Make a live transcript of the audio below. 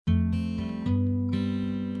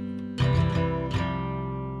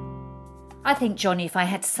I think, Johnny, if I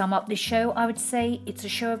had to sum up this show, I would say it's a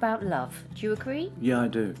show about love. Do you agree? Yeah, I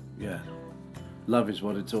do. Yeah. Love is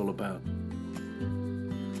what it's all about.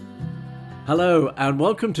 Hello, and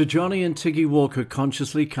welcome to Johnny and Tiggy Walker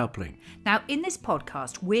Consciously Coupling. Now, in this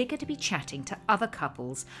podcast, we're going to be chatting to other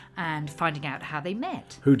couples and finding out how they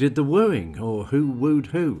met, Who did the wooing, or who wooed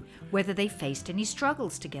who, whether they faced any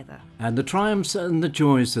struggles together. and the triumphs and the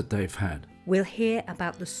joys that they've had. We'll hear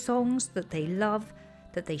about the songs that they love,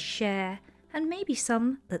 that they share, and maybe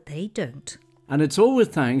some that they don't. And it's all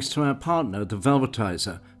with thanks to our partner, the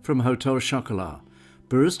Velvetizer from Hotel Chocolat,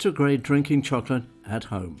 barista-grade drinking chocolate at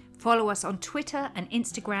home. Follow us on Twitter and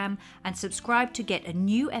Instagram and subscribe to get a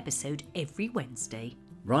new episode every Wednesday.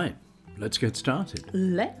 Right, let's get started.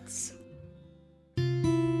 Let's.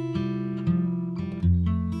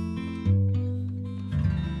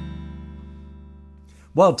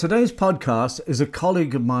 Well, today's podcast is a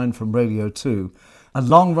colleague of mine from Radio 2. A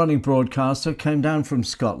long-running broadcaster came down from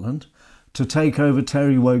Scotland to take over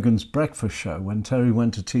Terry Wogan's breakfast show when Terry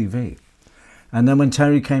went to TV. And then when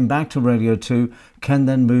Terry came back to Radio 2, Ken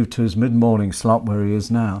then moved to his mid-morning slot where he is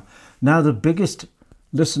now. Now the biggest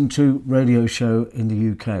listened to radio show in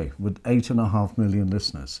the UK with 8.5 million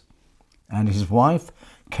listeners. And his wife,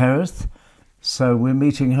 Kerith, so we're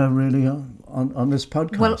meeting her really on this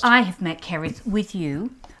podcast. Well, I have met Kerith with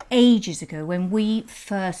you ages ago when we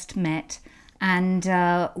first met and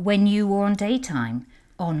when you were on daytime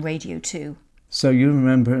on Radio 2. So you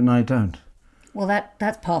remember it and I don't. Well,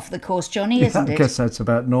 that's par for the course, Johnny, isn't it? I guess that's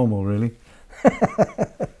about normal, really.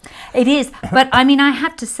 It is. But, I mean, I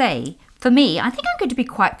have to say, for me, I think I'm going to be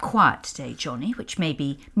quite quiet today, Johnny, which may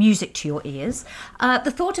be music to your ears.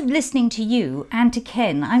 The thought of listening to you and to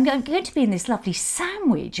Ken, I'm going to be in this lovely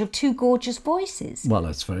sandwich of two gorgeous voices. Well,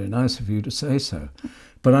 that's very nice of you to say so.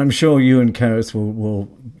 But I'm sure you and Kerith will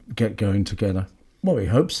get going together. Well, we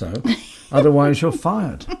hope so. Otherwise, you're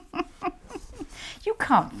fired. You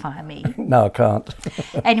can't fire me. No, I can't.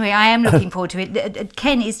 Anyway, I am looking forward to it.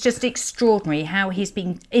 Ken is just extraordinary how he's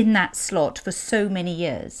been in that slot for so many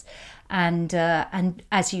years. And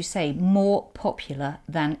as you say, more popular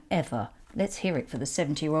than ever. Let's hear it for the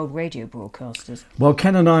 70-year-old radio broadcasters. Well,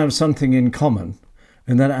 Ken and I have something in common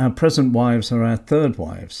in that our present wives are our third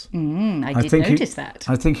wives. I did notice that.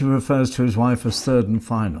 I think he refers to his wife as third and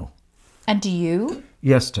final. And do you?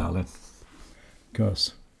 Yes, darling. Of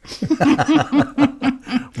course.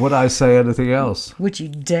 Would I say anything else? Would you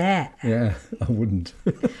dare? Yeah, I wouldn't.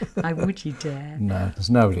 Would you dare? No, there's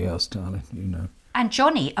nobody else, darling, you know. And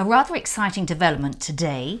Johnny, a rather exciting development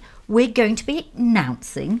today. We're going to be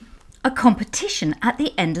announcing a competition at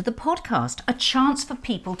the end of the podcast, a chance for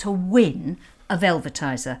people to win a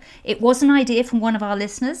Velvetizer. It was an idea from one of our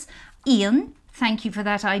listeners. Ian, thank you for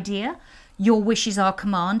that idea. Your wish is our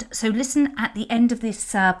command. So listen at the end of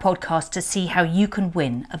this podcast to see how you can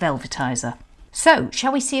win a Velvetizer. So,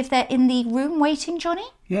 shall we see if they're in the room waiting, Johnny?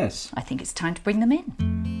 Yes. I think it's time to bring them in.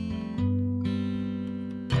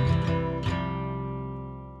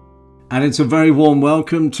 And it's a very warm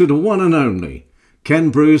welcome to the one and only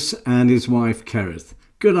Ken Bruce and his wife Kerith.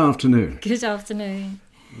 Good afternoon. Good afternoon.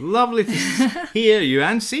 Lovely to hear you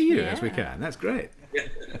and see you as we can. That's great.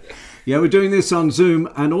 Yeah, we're doing this on Zoom,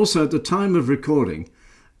 and also at the time of recording,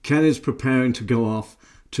 Ken is preparing to go off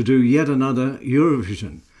to do yet another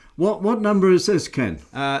Eurovision. What number is this, Ken?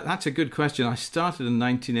 That's a good question. I started in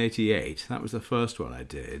 1988. That was the first one I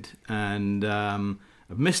did. And I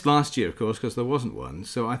missed last year, of course, because there wasn't one.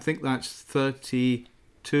 So I think that's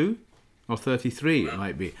 32 or 33 it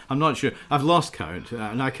might be. I'm not sure. I've lost count,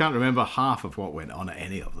 and I can't remember half of what went on at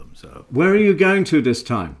any of them. So Where are you going to this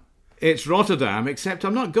time? it's Rotterdam, except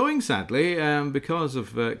I'm not going, sadly, because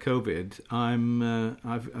of COVID.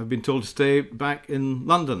 I've been told to stay back in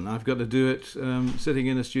London. I've got to do it sitting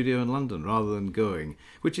in a studio in London rather than going,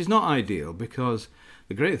 which is not ideal because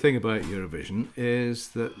the great thing about Eurovision is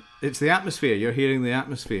that it's the atmosphere. You're hearing the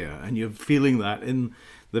atmosphere and you're feeling that in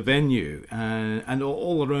the venue and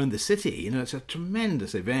all around the city. You know, it's a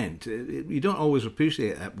tremendous event. You don't always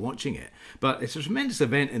appreciate that watching it, but it's a tremendous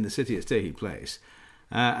event in the city it's taking place.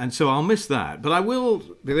 And so I'll miss that. But I will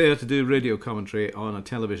be there to do radio commentary on a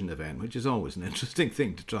television event, which is always an interesting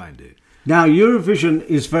thing to try and do. Now, Eurovision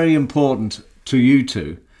is very important to you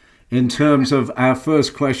two in terms of our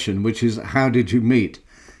first question, which is, how did you meet?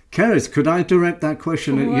 Kerith, could I direct that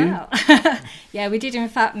question at you? Yeah, we did in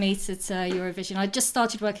fact meet at Eurovision. I just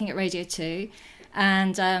started working at Radio 2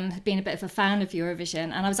 and had been a bit of a fan of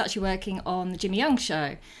Eurovision. And I was actually working on the Jimmy Young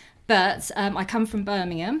show. But I come from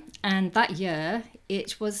Birmingham, and that year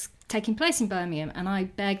it was taking place in Birmingham. And I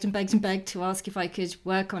begged and begged and begged to ask if I could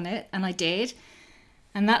work on it, and I did.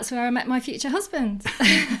 And that's where I met my future husband.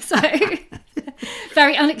 So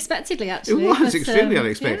Very unexpectedly, actually. It was but, extremely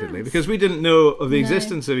unexpectedly yes. because we didn't know of the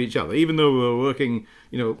existence of each other, even though we were working,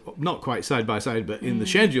 not quite side by side, but in the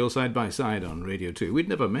schedule side by side on Radio 2. We'd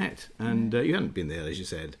never met, and you hadn't been there, as you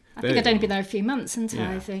said. I think I'd only been there a few months, hadn't I?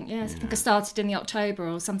 Yeah. I think, yes. I think I started in the October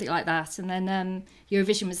or something like that, and then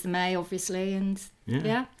Eurovision was the May, obviously, and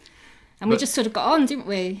yeah. And we just sort of got on, didn't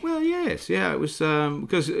we? Well, yes, yeah, it was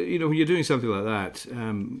because when you're doing something like that,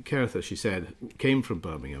 Kertha, she said, came from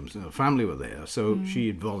Birmingham, so her family were there, so she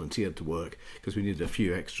had volunteered to work because we needed a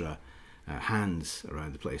few extra hands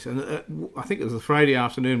around the place. And I think it was a Friday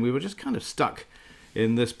afternoon. We were just kind of stuck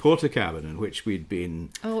in this porter cabin in which we'd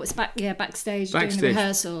been. Oh, it's backstage doing the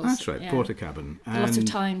rehearsals. That's right, yeah. porter cabin. A lot of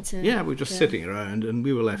time to. Yeah, we were just sitting around, and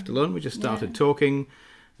we were left alone. We just started talking.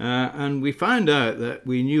 And we found out that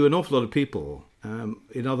we knew an awful lot of people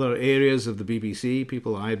in other areas of the BBC,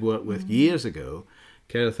 people I'd worked with years ago.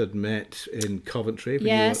 Kerth had met in Coventry.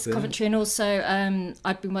 Yes, Coventry, and also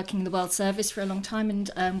I'd been working in the World Service for a long time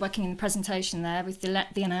and working in the presentation there with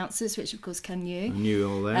the announcers, which of course Ken knew. I knew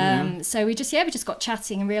all them. So we just got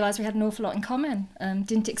chatting and realised we had an awful lot in common.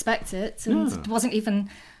 Didn't expect it, and wasn't even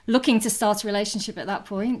looking to start a relationship at that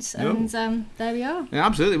point, and there we are. Yeah,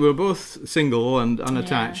 absolutely, we were both single and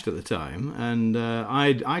unattached at the time, and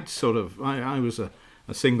I was a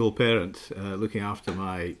single parent looking after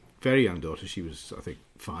my very young daughter. She was, I think,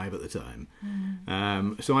 5 at the time.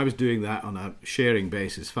 So I was doing that on a sharing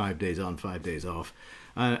basis, 5 days on, 5 days off.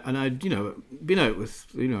 And I'd, been out with,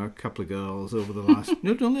 a couple of girls over the last,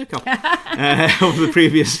 only a couple, over the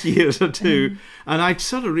previous years or two. And I'd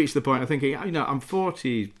sort of reached the point of thinking, I'm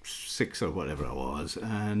 46 or whatever I was,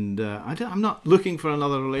 and I'm not looking for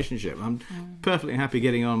another relationship. I'm perfectly happy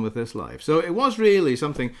getting on with this life. So it was really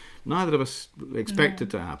something neither of us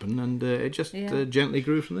expected to happen, and it just gently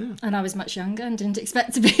grew from there. And I was much younger and didn't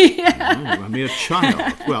expect to be. A mere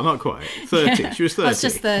child. Well, not quite. 30. Yeah. She was 30. I was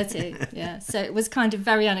just 30, yeah. So it was kind of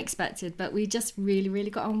very unexpected, but we just really, really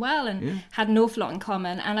got on well and had an awful lot in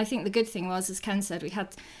common. And I think the good thing was, as Ken said, we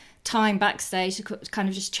had time backstage to kind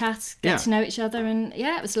of just chat, get to know each other, and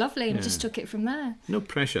it was lovely, and just took it from there. No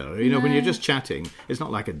pressure. When you're just chatting, it's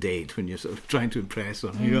not like a date when you're sort of trying to impress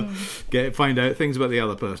or find out things about the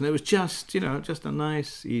other person. It was just a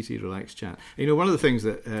nice, easy, relaxed chat. One of the things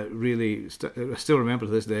that really I still remember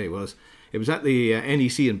to this day was it was at the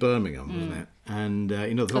NEC in Birmingham, wasn't it? And the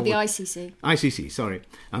ICC. ICC, sorry.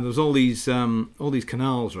 And there was all these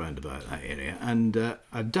canals round about that area, and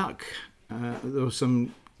a duck. There was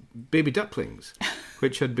some baby ducklings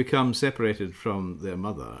which had become separated from their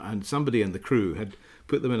mother, and somebody in the crew had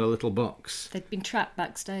put them in a little box. They'd been trapped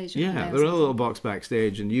backstage. They were in a little box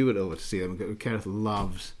backstage, and you went over to see them. Kerth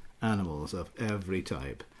loves animals of every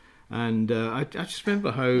type, and I just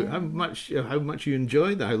remember how much you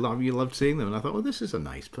enjoyed that, how you loved seeing them, and I thought, well, this is a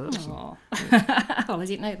nice person. Well, I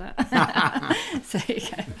didn't know that. So there you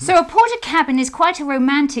go. So a porter cabin is quite a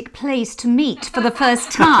romantic place to meet for the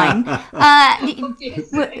first time.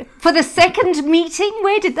 For the second meeting,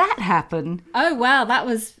 where did that happen? Oh, wow, that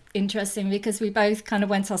was interesting because we both kind of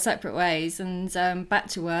went our separate ways and back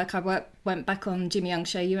to work. I went back on Jimmy Young's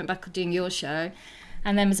show, you went back on doing your show,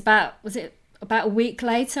 and then was it about a week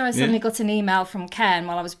later, I suddenly got an email from Ken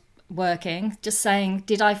while I was working just saying,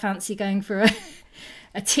 did I fancy going for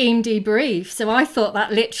a team debrief? So I thought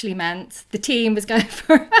that literally meant the team was going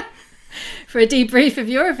for a debrief of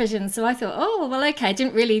Eurovision. So I thought, oh, well, okay. I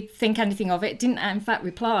didn't really think anything of it. Didn't, in fact,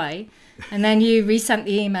 reply. And then you resent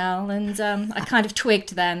the email, and I kind of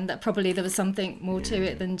twigged then that probably there was something more to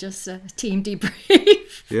it than just a team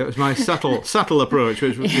debrief. Yeah, it was my subtle approach,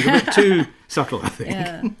 which was a bit too subtle, I think.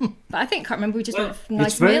 Yeah, but I can't remember. We just went for a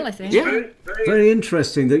nice meal, I think. Yeah, very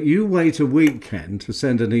interesting that you wait a week, Ken, to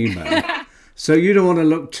send an email, so you don't want to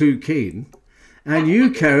look too keen. And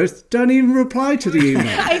you, Kerth, don't even reply to the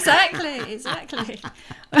email. Exactly.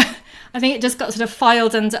 I think it just got sort of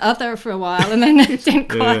filed under other for a while, and then it didn't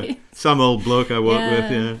quite. Yeah. Some old bloke I worked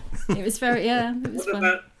with, It was it was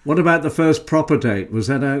fun. What about the first proper date? Was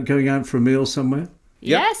that going out for a meal somewhere?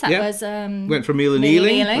 Yes, that was... went for a meal in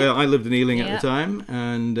Ealing. Well, I lived in Ealing at the time,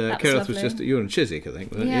 and Kerth was just... You were in Chiswick, I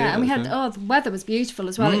think. Yeah, and we had... the weather was beautiful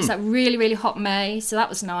as well. It was like really, really hot May, so that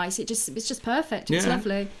was nice. It was just perfect. It was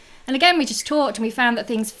lovely. And again, we just talked, and we found that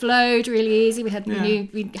things flowed really easy. We had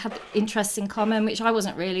interests in common, which I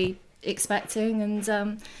wasn't really expecting,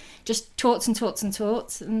 and just talked, and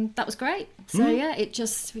that was great. So it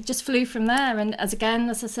just flew from there. And as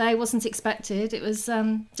I say, wasn't expected. It was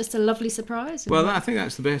just a lovely surprise. Well, I think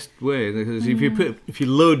that's the best way, because if you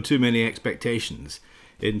load too many expectations,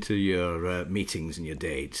 into your meetings and your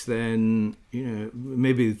dates, then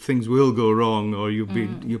maybe things will go wrong, or you'll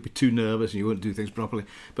be too nervous and you won't do things properly.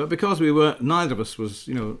 But because neither of us was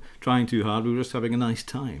trying too hard, we were just having a nice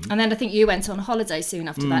time. And then I think you went on holiday soon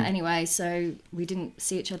after that anyway, so we didn't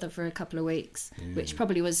see each other for a couple of weeks, which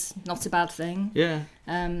probably was not a bad thing. Yeah.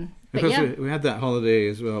 But we had that holiday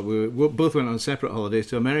as well. We both went on separate holidays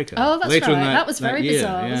to America. Oh, that's later right. In that was very year,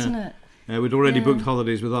 bizarre, wasn't it? We'd already booked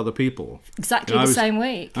holidays with other people. Exactly the same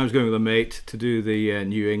week. I was going with a mate to do the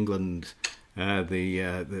New England,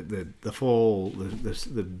 the fall,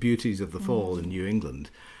 the beauties of the fall in New England,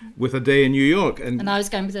 with a day in New York. And I was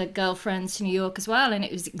going with a girlfriend to New York as well, and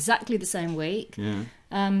it was exactly the same week. Yeah.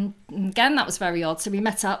 Again, that was very odd. So we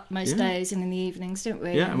met up most days and in the evenings, didn't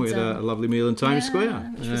we? Yeah, and we had a lovely meal in Times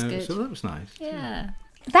Square. Which was good. So that was nice. Yeah.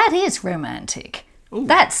 That is romantic. Ooh.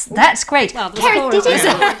 That's great. Well, Kerry, did you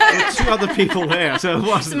There were two other people there, so it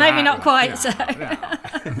wasn't. So maybe not quite.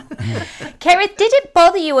 Kerry, did it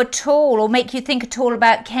bother you at all, or make you think at all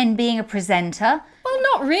about Ken being a presenter? Well,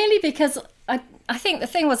 not really, because I think the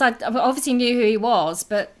thing was I obviously knew who he was,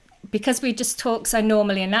 but because we just talked so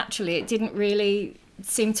normally and naturally, it didn't really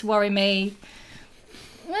seem to worry me.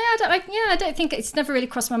 I don't think it's never really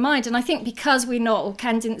crossed my mind. And I think because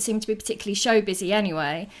Ken didn't seem to be particularly show busy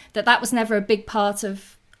anyway, that was never a big part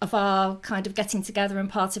of our kind of getting together and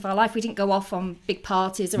part of our life. We didn't go off on big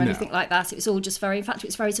parties or anything like that. It was all just in fact, it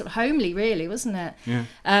was very sort of homely, really, wasn't it? Yeah.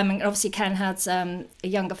 And obviously Ken had a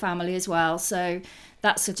younger family as well. So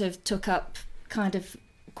that sort of took up kind of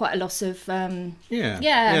quite a lot of, our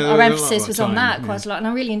emphasis was on that quite a lot. And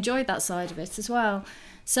I really enjoyed that side of it as well.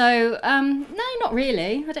 So, no, not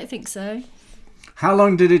really. I don't think so. How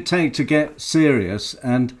long did it take to get serious,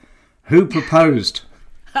 and who proposed?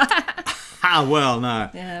 Well, no.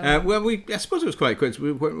 Yeah, I suppose it was quite quick.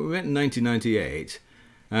 We went in 1998,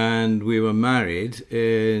 and we were married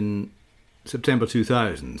in September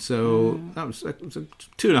 2000. So that was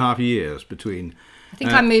 2.5 years between. I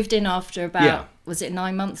think I moved in after about, was it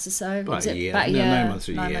 9 months or so? About a year. About a year. 9 months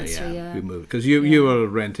or a year, we moved. Because you were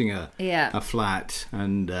renting a flat,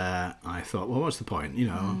 and I thought, well, what's the point?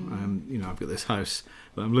 I've got this house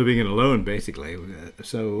that I'm living in alone, basically.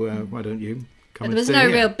 So why don't you come and there was stay no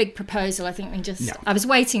here? real big proposal. I think I was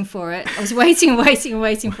waiting for it. I was waiting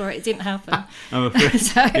for it. It didn't happen. I'm afraid.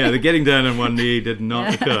 The getting down on one knee did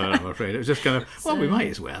not occur, I'm afraid. It was just kind of, we might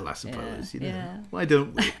as well, I suppose. Why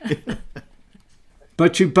don't we?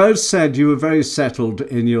 But you both said you were very settled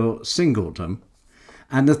in your singledom.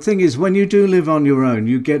 And the thing is, when you do live on your own,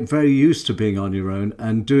 you get very used to being on your own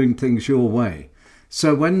and doing things your way.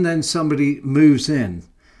 So when then somebody moves in,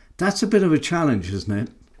 that's a bit of a challenge, isn't it?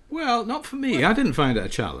 Well, not for me. I didn't find it a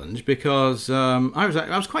challenge because I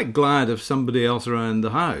was quite glad of somebody else around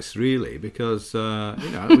the house, really, because it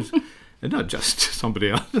was not just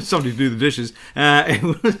somebody to do the dishes. It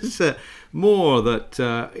was more that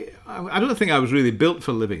I don't think I was really built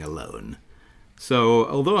for living alone. So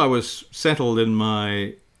although I was settled in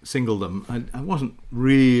my singledom, I wasn't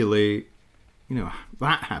really,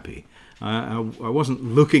 that happy. I wasn't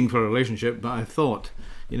looking for a relationship, but I thought,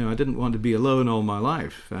 I didn't want to be alone all my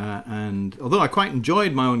life. And although I quite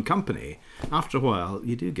enjoyed my own company, after a while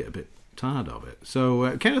you do get a bit tired of it.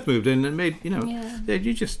 So Kenneth moved in and made,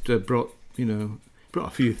 you just brought a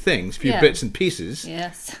few things, bits and pieces.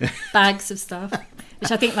 Yes, bags of stuff,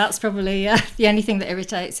 which I think that's probably the only thing that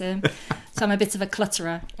irritates him. So I'm a bit of a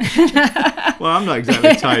clutterer. Well, I'm not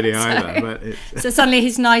exactly tidy either, but so suddenly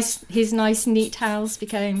his nice neat house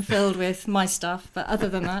became filled with my stuff. But other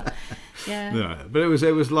than that, no. But it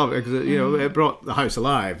was lovely because it brought the house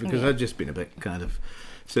alive, because I'd just been a bit kind of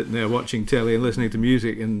sitting there watching telly and listening to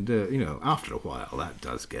music, and after a while that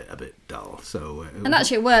does get a bit dull. So and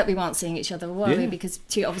actually at work we weren't seeing each other, were we? Because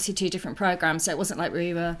obviously two different programs, so it wasn't like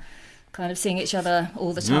we were kind of seeing each other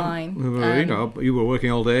all the time. No, we were, you were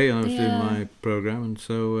working all day and I was doing my program, and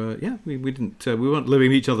so we didn't we weren't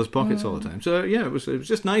living in each other's pockets all the time. So it was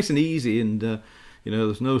just nice and easy, and there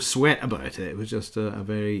was no sweat about it. It was just a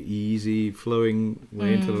very easy flowing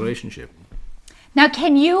way into the relationship. Now,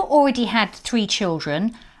 Ken, you already had 3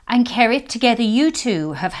 children, and Kerry, together you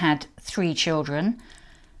two have had 3 children.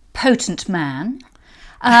 Potent man.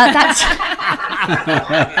 That's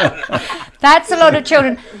a lot of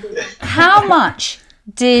children. How much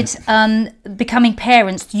did becoming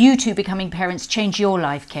parents, you two becoming parents, change your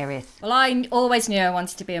life, Kerry? Well, I always knew I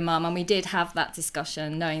wanted to be a mum, and we did have that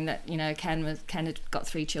discussion, knowing that Ken had got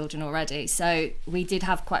 3 children already. So we did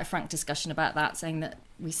have quite a frank discussion about that, saying that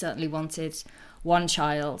we certainly wanted 1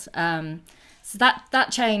 child. So that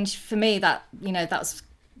changed for me. That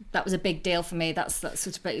was a big deal for me. That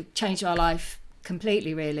sort of changed our life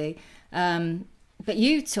completely, really. But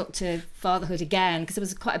you took to fatherhood again because there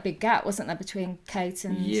was quite a big gap, wasn't there, between Kate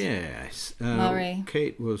and Murray?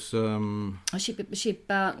 Kate was was she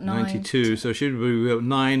about 92, so she would be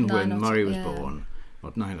 9 when Murray was 10, born,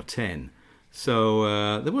 or 9 or 10.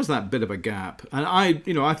 So there was that bit of a gap, and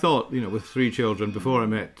I thought, with 3 children before I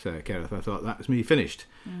met Kerith, I thought that was me finished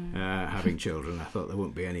having children. I thought there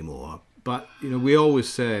won't be any more. But we always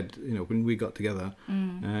said, when we got together,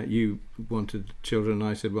 you wanted children, and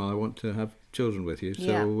I said, well, I want to have children with you.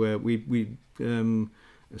 So we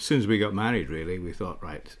as soon as we got married, really, we thought,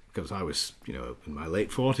 right, because I was in my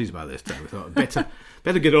late 40s by this time, we thought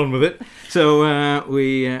better get on with it. So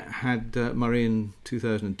we had Murray in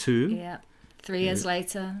 2002. Yeah. 3 years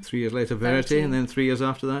later. 3 years later, Verity, and then 3 years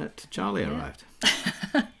after that, Charlie arrived.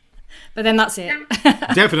 But then that's it.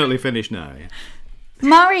 Definitely finished now. Yeah.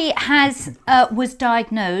 Murray was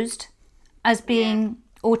diagnosed as being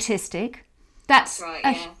autistic. That's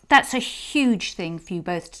right, that's a huge thing for you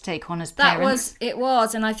both to take on as parents. It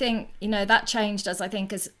was, and I think that changed us. I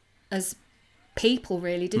think as people,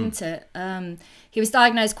 really, didn't it? He was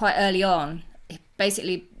diagnosed quite early on.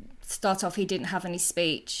 Basically, start off, he didn't have any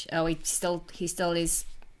speech. Oh, he still is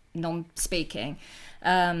non-speaking.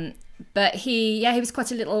 But he was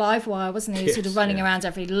quite a little live wire, wasn't he? He was sort of running around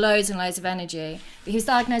loads and loads of energy. But he was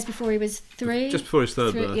diagnosed before he was 3. Just before his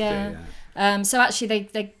third birthday, yeah. So actually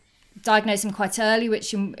they diagnosed him quite early,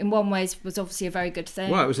 which in one way was obviously a very good thing.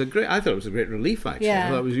 Well, I thought it was a great relief, actually. Yeah. I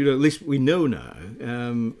thought it was, at least we know now.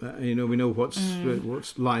 We know what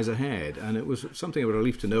lies ahead, and it was something of a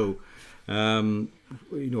relief to know.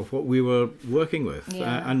 What we were working with.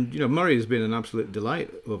 And Murray has been an absolute delight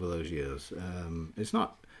over those years. It's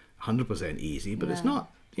not 100% easy, but it's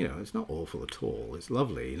not it's not awful at all. It's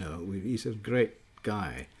lovely. He's a great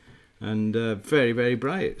guy and very, very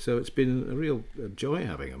bright. So it's been a real joy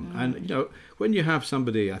having him. And when you have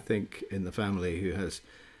somebody, I think, in the family who has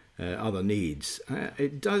other needs,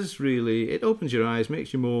 it opens your eyes,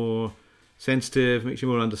 makes you more sensitive, makes you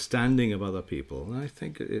more understanding of other people. And I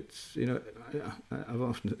think it's,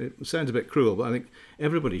 it sounds a bit cruel, but I think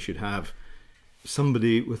everybody should have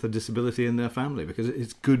somebody with a disability in their family, because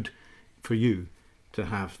it's good for you to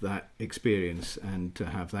have that experience and to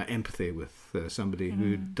have that empathy with somebody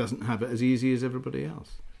who doesn't have it as easy as everybody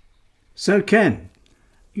else. So, Ken,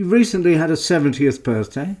 you recently had a 70th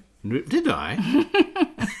birthday. Did I?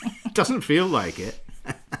 Doesn't feel like it.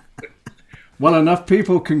 Well, enough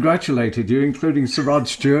people congratulated you, including Sir Rod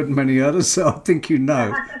Stewart and many others, so I think you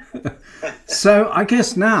know. So I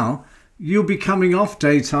guess now you'll be coming off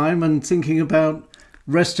daytime and thinking about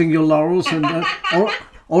resting your laurels, and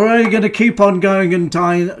or are you going to keep on going and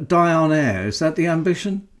die on air? Is that the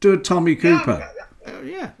ambition? Do a Tommy Cooper.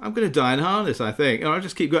 Yeah, I'm going to die in harness, I think. I'll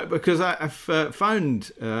just keep going, because I've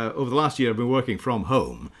found over the last year I've been working from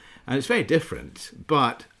home. And it's very different,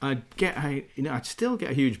 but I still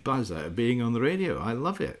get a huge buzz out of being on the radio. I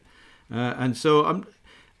love it, and so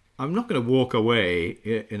I'm not going to walk away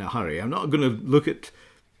in a hurry. I'm not going to look at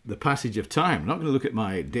the passage of time. I'm not going to look at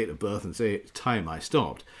my date of birth and say it's time I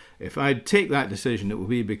stopped. If I take that decision, it will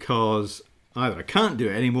be because either I can't do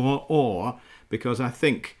it anymore, or because I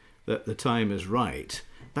think that the time is right.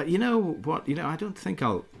 But you know what? I don't think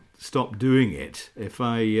I'll stop doing it if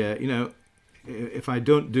if I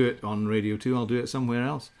don't do it on Radio 2, I'll do it somewhere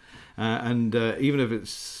else. And even if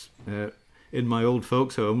it's in my old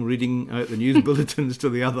folks' home, reading out the news bulletins to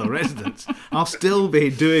the other residents, I'll still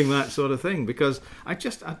be doing that sort of thing, because I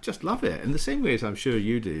just love it. In the same way as I'm sure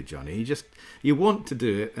you do, Johnny. You want to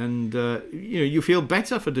do it, and you feel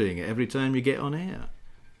better for doing it every time you get on air.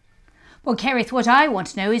 Well, Kerith, what I want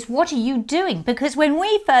to know is, what are you doing? Because when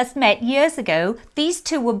we first met years ago, these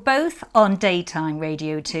two were both on daytime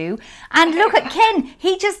Radio 2. And look at Ken,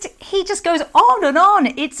 he just goes on and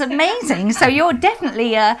on. It's amazing. So you're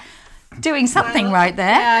definitely doing something right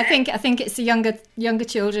there. Yeah, I think it's the younger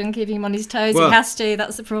children keeping him on his toes. He has to.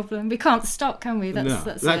 That's the problem. We can't stop, can we?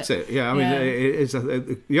 That's it. Yeah, I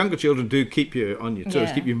mean, younger children do keep you on your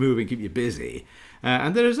toes, keep you moving, keep you busy.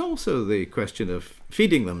 And there is also the question of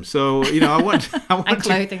feeding them. So I want and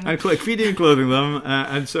clothing them. Feeding and clothing them,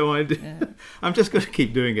 and so I do. Yeah. I'm just going to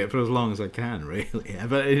keep doing it for as long as I can, really.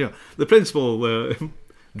 But the principal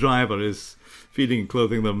driver is feeding and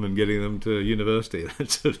clothing them and getting them to university,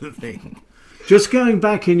 that sort of thing. Just going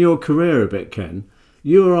back in your career a bit, Ken,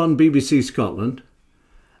 you were on BBC Scotland,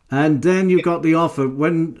 and then you got the offer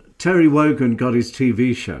when Terry Wogan got his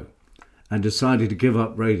TV show and decided to give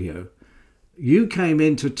up radio. You came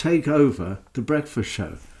in to take over the breakfast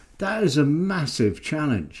show. That is a massive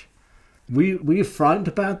challenge. Were you frightened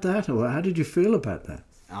about that, or how did you feel about that?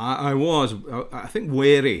 I was. I think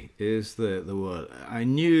wary is the word. I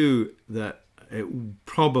knew that it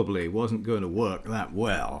probably wasn't going to work that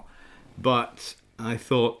well. But I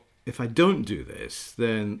thought, if I don't do this,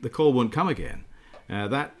 then the call won't come again.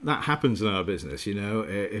 That happens in our business, you know.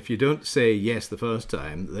 If you don't say yes the first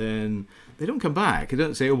time, then they don't come back. They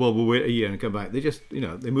don't say, oh, well, we'll wait a year and come back. They just, you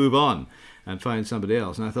know, they move on and find somebody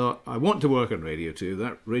else. And I thought, I want to work on Radio 2.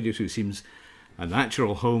 That Radio 2 seems a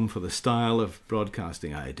natural home for the style of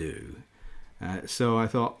broadcasting I do. So I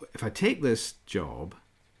thought, if I take this job,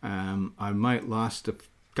 I might last a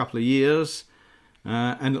couple of years,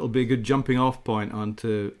 and it'll be a good jumping off point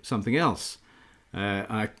onto something else.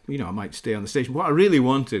 I might stay on the station. What I really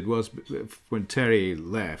wanted was, when Terry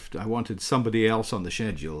left, I wanted somebody else on the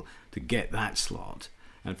schedule to get that slot,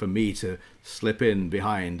 and for me to slip in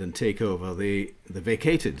behind and take over the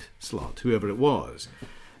vacated slot, whoever it was.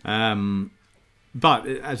 But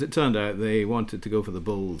as it turned out, they wanted to go for the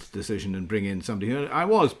bold decision and bring in somebody who I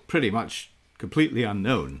was pretty much completely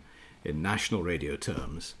unknown in national radio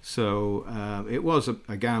terms. So it was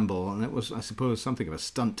a gamble, and it was, I suppose, something of a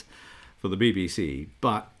stunt for the BBC.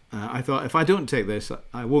 But I thought, if I don't take this,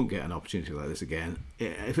 I won't get an opportunity like this again.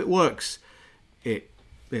 If it works,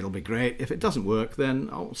 it'll be great. If it doesn't work, then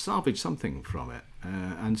I'll salvage something from it.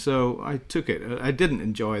 And so I took it. I didn't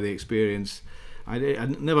enjoy the experience. I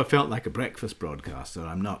never felt like a breakfast broadcaster.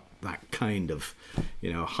 I'm not that kind of,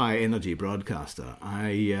 high energy broadcaster.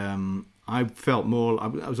 I felt more. I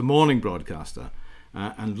was a morning broadcaster,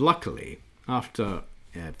 and luckily, after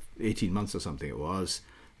 18 months or something, it was,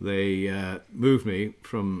 they moved me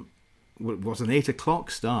from what was an 8 o'clock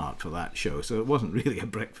start for that show, so it wasn't really a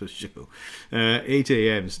breakfast show. 8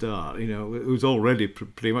 a.m. start. It was already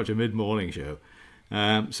pretty much a mid-morning show.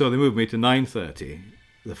 So they moved me to 9:30.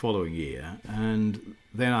 The following year, and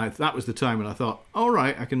then that was the time when I thought, all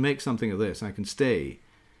right, I can make something of this. I can stay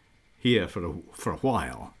here for a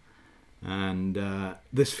while, and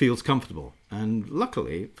this feels comfortable. And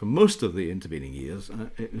luckily, for most of the intervening years,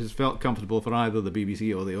 it has felt comfortable for either the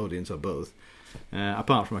BBC or the audience, or both.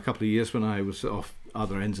 Apart from a couple of years when I was off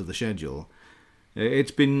other ends of the schedule,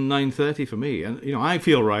 it's been 9:30 for me, and I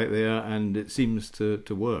feel right there, and it seems to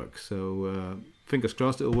work. So fingers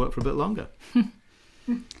crossed, it'll work for a bit longer.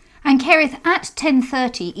 And Kerith, at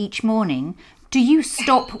 10:30 each morning, do you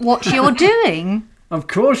stop what you're doing? Of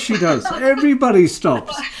course she does. Everybody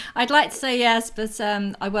stops. I'd like to say yes, but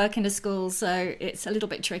I work in a school, so it's a little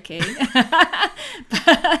bit tricky.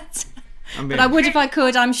 But I would if I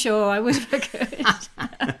could, I'm sure. I would if I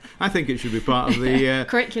could. I think it should be part of the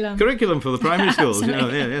curriculum for the primary schools.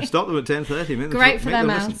 Yeah, stop them at 10:30. Great for their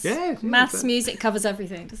maths. Yeah, maths, music covers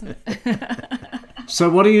everything, doesn't it? So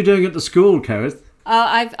what are you doing at the school, Kerith?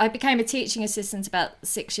 I became a teaching assistant about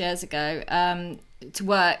 6 years ago to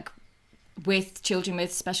work with children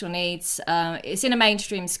with special needs. It's in a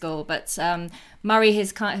mainstream school, but Murray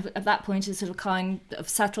has kind of, at that point, has sort of kind of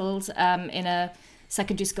settled in a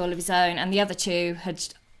secondary school of his own, and the other two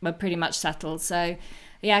were pretty much settled. So,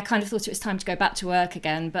 yeah, I kind of thought it was time to go back to work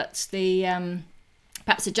again, but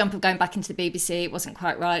perhaps the jump of going back into the BBC, it wasn't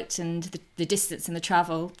quite right, and the distance and the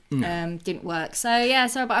travel didn't work. So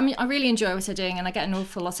but I mean, I really enjoy what I'm doing, and I get an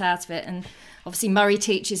awful lot out of it. And obviously, Murray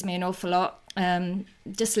teaches me an awful lot.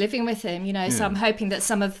 Just living with him, So I'm hoping that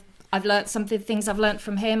some of the things I've learnt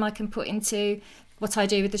from him, I can put into what I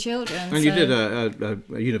do with the children. And you did a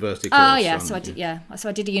university course. Oh yeah, so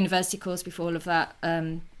I did a university course before all of that.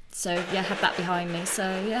 Had that behind me. So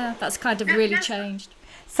yeah, that's kind of really changed.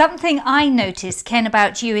 Something I noticed, Ken,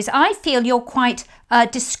 about you is I feel you're quite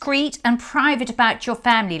discreet and private about your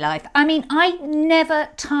family life. I mean, I never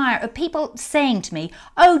tire of people saying to me,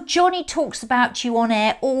 "Oh, Johnny talks about you on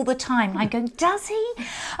air all the time." I'm going, "Does he?"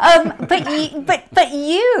 But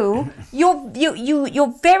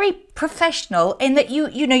you're very professional in that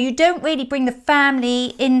you don't really bring the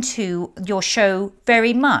family into your show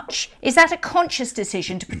very much. Is that a conscious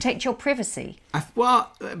decision to protect your privacy?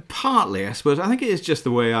 Partly, I suppose. I think it is just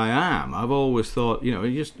the way I am. I've always thought,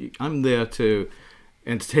 I'm there to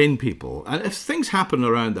entertain people, and if things happen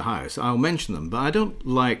around the house, I'll mention them, but I don't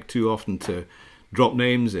like too often to drop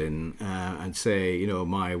names in and say,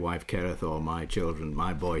 my wife Kerith or my children,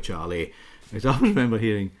 my boy Charlie. I often remember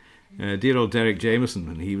hearing dear old Derek Jameson,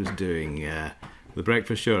 when he was doing the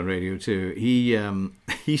breakfast show on Radio 2,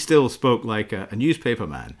 he still spoke like a newspaper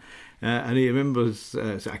man, and he remembers,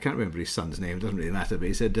 I can't remember his son's name, it doesn't really matter, but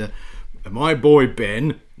he said, my boy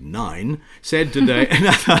Ben, 9, said today, and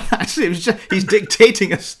I thought actually he's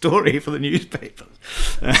dictating a story for the newspapers.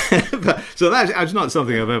 So that's not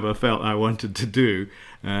something I've ever felt I wanted to do.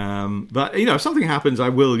 But if something happens, I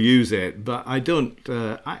will use it. But I don't.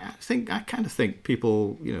 I kind of think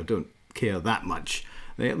people, don't care that much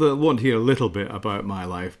they'll want to hear a little bit about my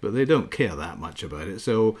life, but they don't care that much about it.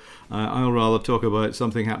 So I'll rather talk about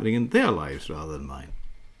something happening in their lives rather than mine.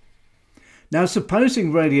 Now,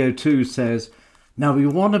 supposing Radio 2 says, now we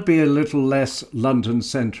want to be a little less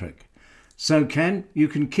London-centric. So, Ken, you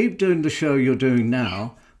can keep doing the show you're doing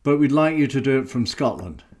now, but we'd like you to do it from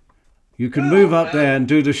Scotland. You can move up there and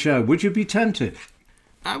do the show. Would you be tempted?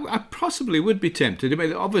 I possibly would be tempted. I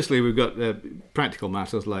mean, obviously, we've got practical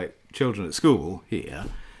matters like children at school here.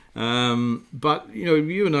 But,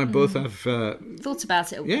 you and I both have... thought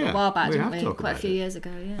about it a while back, didn't we? Quite a few years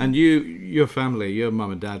ago, yeah. And your family, your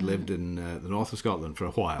mum and dad lived in the north of Scotland for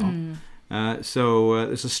a while. So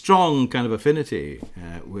there's a strong kind of affinity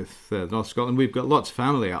with North Scotland. We've got lots of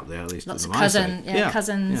family up there, at least. Lots of cousins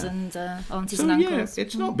and aunties and uncles. Yeah,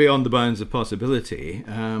 it's not beyond the bounds of possibility.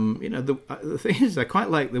 The thing is, I quite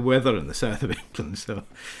like the weather in the south of England, so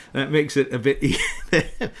that makes it a bit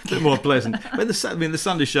more pleasant. But the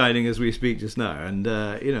sun is shining as we speak just now, and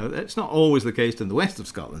that's not always the case in the west of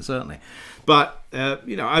Scotland, certainly. But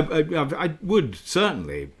I would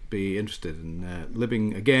certainly be interested in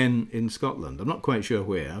living again in Scotland. I'm not quite sure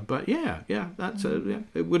where, but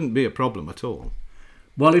it wouldn't be a problem at all.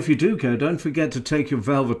 Well, if you do go, don't forget to take your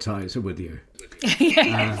Velvetizer with you.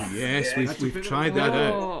 Yes, we've tried that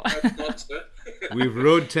out. We've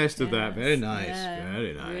road tested that. Very nice,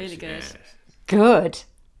 very nice. Really good. Yes. Good.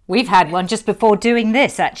 We've had one just before doing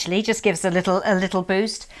this, actually. Just gives a little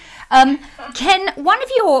boost. Ken, one of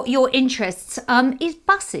your interests is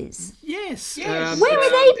buses. Yes. Where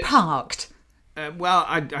are they parked?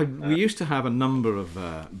 We used to have a number of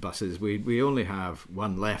buses. We only have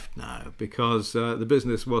one left now because the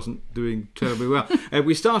business wasn't doing terribly well.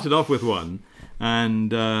 We started off with one,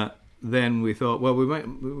 and then we thought, well,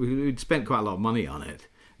 we'd spent quite a lot of money on it.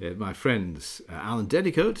 My friends Alan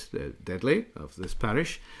Dedicoat, Deadly, of this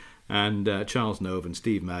parish, and Charles Nove and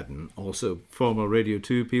Steve Madden, also former Radio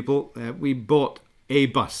 2 people, we bought a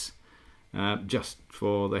bus just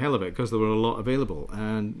for the hell of it because there were a lot available.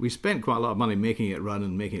 And we spent quite a lot of money making it run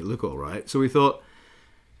and making it look all right. So we thought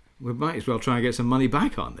we might as well try and get some money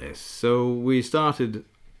back on this. So we started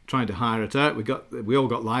trying to hire it out. We all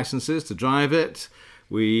got licenses to drive it.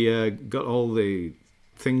 We got all the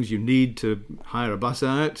things you need to hire a bus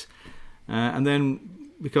out. And then,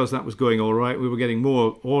 because that was going all right, we were getting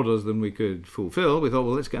more orders than we could fulfill. We thought,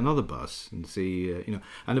 well, let's get another bus and see,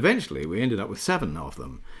 And eventually, we ended up with 7 of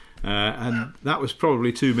them, and that was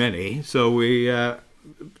probably too many. So we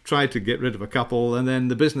tried to get rid of a couple, and then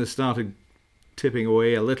the business started tipping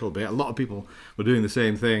away a little bit. A lot of people were doing the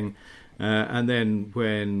same thing, and then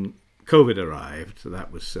when COVID arrived,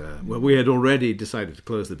 that was we had already decided to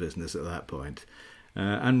close the business at that point.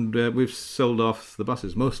 And we've sold off the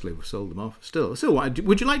buses. Mostly we've sold them off. Still,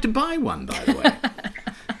 would you like to buy one, by the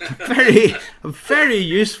way? a very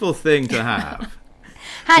useful thing to have.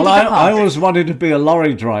 Well, I always wanted to be a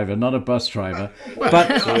lorry driver, not a bus driver.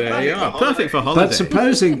 But so there you are. Perfect for holiday. But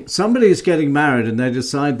supposing somebody is getting married and they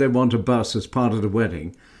decide they want a bus as part of the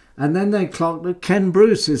wedding, and then they clock that Ken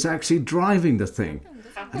Bruce is actually driving the thing.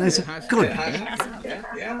 And they say, God,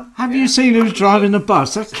 have you seen who's driving the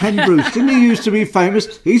bus? That's Ken Bruce. Didn't he used to be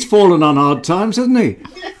famous? He's fallen on hard times, hasn't he?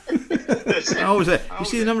 You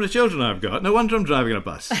see the number of children I've got? No wonder I'm driving a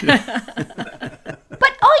bus. But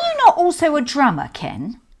are you not also a drummer,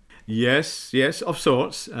 Ken? Yes, of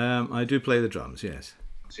sorts. I do play the drums, yes.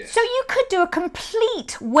 So you could do a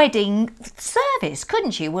complete wedding service,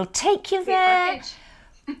 couldn't you? We'll take you there.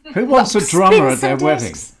 Who wants a drummer at their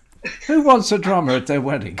wedding? Who wants a drummer at their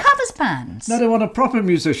wedding? Covers bands. No, they want a proper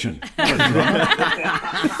musician.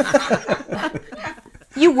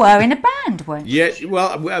 You were in a band, weren't you? Yeah,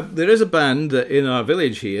 well, there is a band in our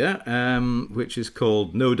village here, which is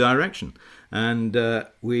called No Direction. And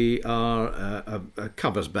we are a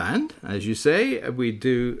covers band, as you say. We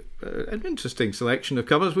do an interesting selection of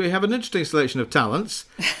covers. We have an interesting selection of talents.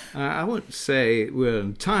 I won't say we're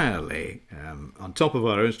entirely on top of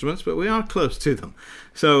our instruments, but we are close to them.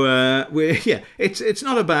 So it's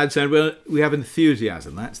not a bad sound. We have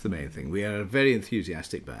enthusiasm. That's the main thing. We are a very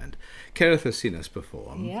enthusiastic band. Kerith has seen us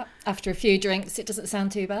perform. Yep. After a few drinks, it doesn't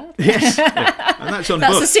sound too bad. Yes, yeah. And that's on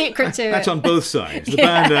that's both. the secret to it. That's on both sides, the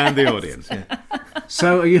band and the audience. Yeah.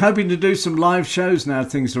 So, are you hoping to do some live shows now?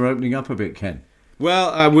 Things are opening up a bit, Ken. Well,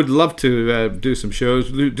 I would love to do some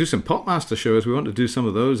shows, do some Popmaster shows. We want to do some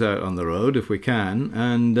of those out on the road if we can,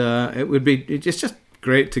 and it's just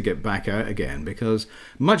great to get back out again because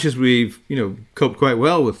much as we've coped quite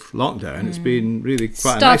well with lockdown, it's been really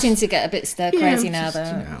quite starting to get a bit stir crazy now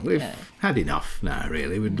though. We've had enough now.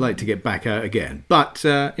 Really, we'd like to get back out again, but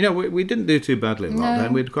we didn't do too badly in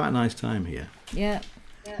lockdown. We had quite a nice time here. Yeah.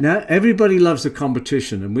 Now, everybody loves a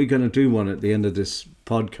competition, and we're going to do one at the end of this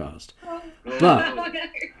podcast. But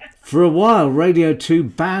for a while, Radio 2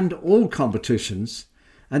 banned all competitions,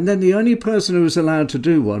 and then the only person who was allowed to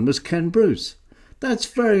do one was Ken Bruce. That's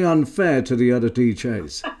very unfair to the other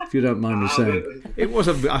DJs, if you don't mind me saying. It was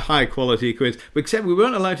a high quality quiz, except we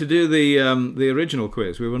weren't allowed to do the original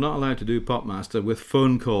quiz. We were not allowed to do Popmaster with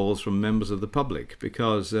phone calls from members of the public,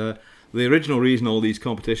 because the original reason all these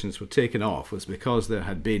competitions were taken off was because there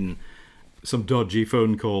had been some dodgy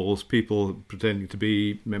phone calls, people pretending to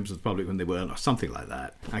be members of the public when they weren't, or something like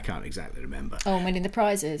that. I can't exactly remember. Oh, winning the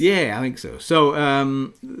prizes. Yeah, I think so. So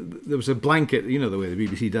there was a blanket, you know the way the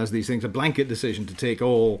BBC does these things, a blanket decision to take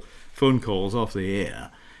all phone calls off the air,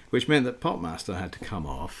 which meant that Popmaster had to come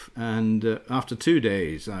off. And after 2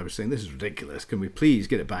 days, I was saying, this is ridiculous. Can we please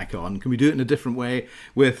get it back on? Can we do it in a different way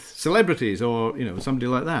with celebrities or, somebody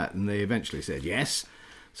like that? And they eventually said yes.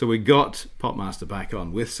 So we got Popmaster back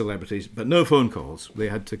on with celebrities, but no phone calls. They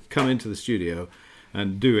had to come into the studio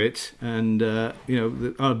and do it. And,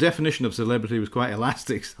 our definition of celebrity was quite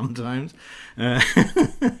elastic sometimes.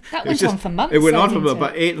 That went on for months. It went on for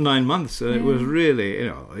about 8 or 9 months. It was really,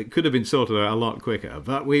 it could have been sorted out a lot quicker.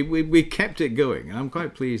 But we kept it going, and I'm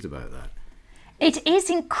quite pleased about that. It is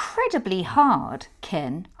incredibly hard,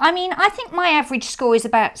 Ken. I mean, I think my average score is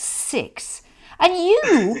about 6. And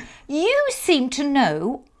you seem to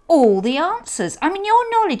know all the answers. I mean, your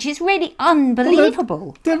knowledge is really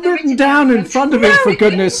unbelievable. They're written down in front of it, for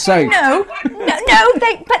goodness sake. But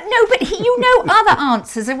you know other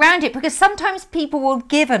answers around it, because sometimes people will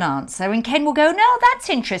give an answer and Ken will go, no, that's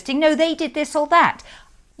interesting. No, they did this or that.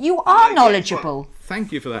 You are knowledgeable.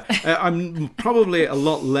 Thank you for that. I'm probably a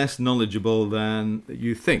lot less knowledgeable than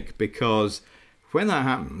you think, because when that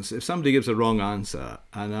happens, if somebody gives a wrong answer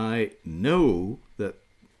and I know that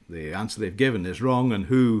the answer they've given is wrong and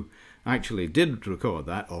who actually did record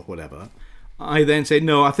that or whatever, I then say,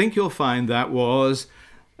 no, I think you'll find that was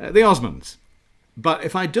the Osmonds. But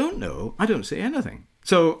if I don't know, I don't say anything.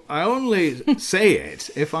 So I only say it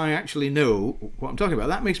if I actually know what I'm talking about.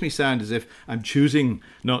 That makes me sound as if I'm choosing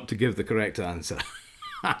not to give the correct answer.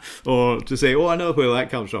 Or to say, I know where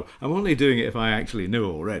that comes from. I'm only doing it if I actually know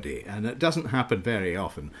already, and it doesn't happen very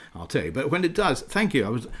often, I'll tell you. But when it does, thank you.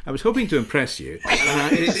 I was hoping to impress you.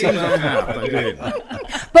 It seems I have. I did.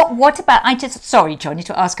 But what about? Sorry, Johnny,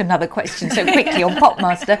 to ask another question so quickly on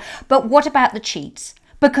Popmaster. But what about the cheats?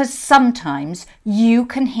 Because sometimes you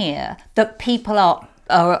can hear that people are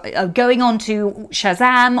going on to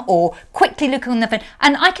Shazam or quickly looking on their phone,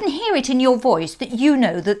 and I can hear it in your voice that you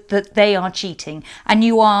know that they are cheating, and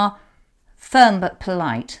you are firm but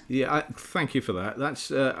polite. Yeah, thank you for that.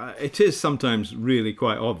 That's it is sometimes really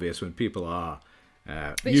quite obvious when people are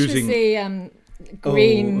using. Which was the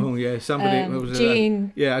green. Oh yeah, somebody. What was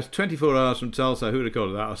Gene. Yeah, it's 24 Hours from Tulsa. Who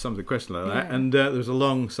recorded that or something, question like that? And there was a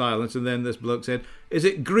long silence, and then this bloke said, "Is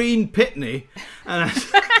it Green Pitney?" And I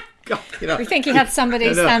said, God, we think he had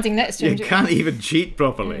somebody standing next to him. You can't even cheat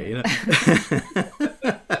properly,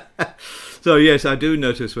 So yes, I do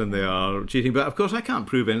notice when they are cheating, but of course I can't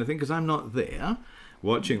prove anything because I'm not there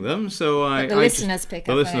watching them. So the listeners pick up.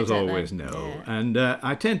 The listeners always know, and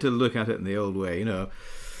I tend to look at it in the old way.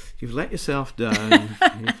 You've let yourself down,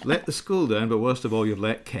 you've let the school down, but worst of all, you've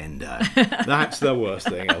let Ken down. That's the worst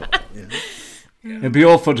thing of all. It'd be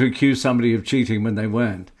awful to accuse somebody of cheating when they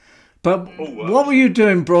weren't. But what were you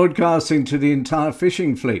doing broadcasting to the entire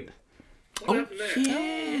fishing fleet? Oh,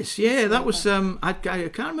 yes, yeah, that was, I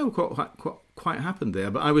can't remember what quite happened there,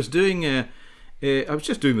 but I was doing, I was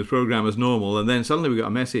just doing the programme as normal, and then suddenly we got a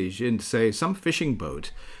message in to say some fishing boat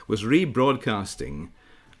was rebroadcasting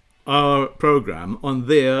our programme on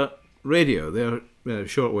their radio, their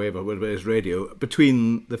shortwave or whatever it is radio,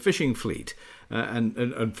 between the fishing fleet. And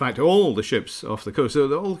in fact, all the ships off the coast, so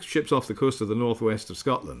all ships off the coast of the northwest of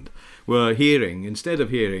Scotland were hearing, instead of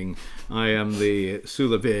hearing, I am the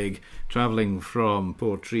Sula Vig travelling from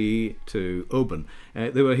Portree to Oban,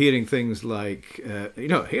 they were hearing things like,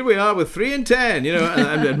 here we are with 3 and 10,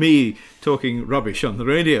 and me talking rubbish on the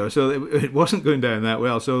radio. So it wasn't going down that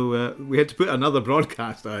well. So we had to put another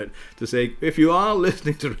broadcast out to say, if you are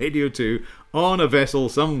listening to Radio 2 on a vessel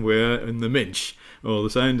somewhere in the Minch, or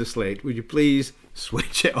the Sound of Slate, would you please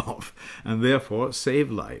switch it off and therefore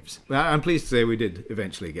save lives? I'm pleased to say we did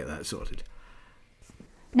eventually get that sorted.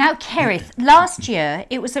 Now, Kerith, last year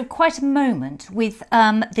it was quite a moment with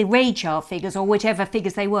the Radar figures, or whichever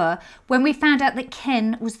figures they were, when we found out that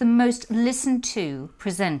Ken was the most listened to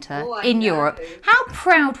presenter in Europe. How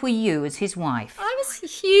proud were you as his wife? I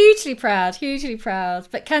was hugely proud.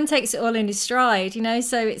 But Ken takes it all in his stride,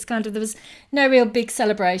 so it's kind of, there was no real big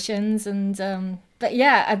celebrations, and but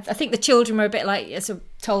yeah, I think the children were a bit like, sort of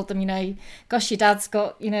told them, gosh, your dad's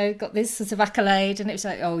got this sort of accolade, and it was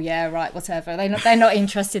like, oh yeah, right, whatever. They're not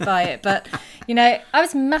interested by it, but I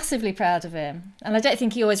was massively proud of him, and I don't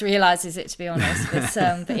think he always realises it, to be honest.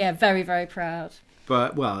 But yeah, very, very proud.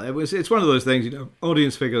 But it's one of those things.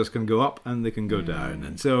 Audience figures can go up and they can go down,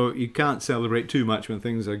 and so you can't celebrate too much when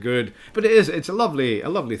things are good. But it's a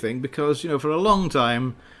lovely thing, because for a long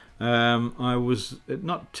time I was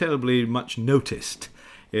not terribly much noticed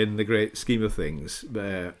in the great scheme of things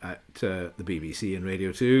at the BBC and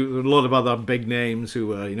Radio 2. There were a lot of other big names who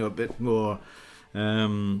were a bit more a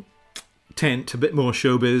bit more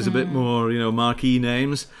showbiz, a bit more marquee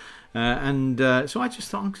names. So I just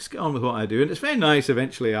thought, I'll just get on with what I do. And it's very nice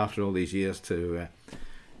eventually, after all these years, to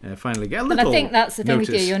finally get a little. But I think that's the thing notice.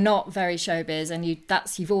 with you. You're not very showbiz, and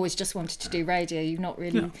you've always just wanted to do radio. You've not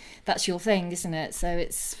really. No. That's your thing, isn't it? So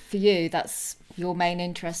it's for you. That's your main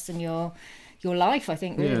interest in your life, I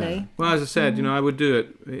think, really. Yeah. Well, as I said, I would do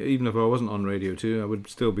it even if I wasn't on Radio 2. I would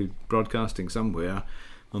still be broadcasting somewhere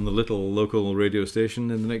on the little local radio station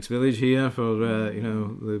in the next village here for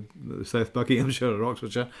the South Buckinghamshire or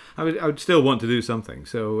Oxfordshire. I would still want to do something.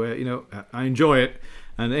 So I enjoy it,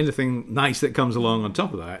 and anything nice that comes along on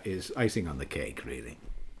top of that is icing on the cake, really.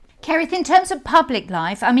 Kerrith, in terms of public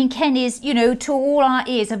life, I mean, Ken is, to all our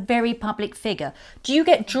ears, a very public figure. Do you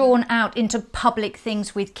get drawn out into public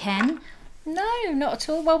things with Ken? No, not at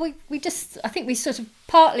all. Well, we just, I think we sort of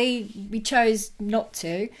partly we chose not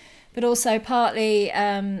to, but also partly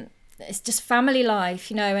it's just family life,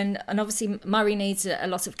 and obviously Murray needs a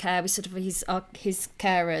lot of care. We sort of his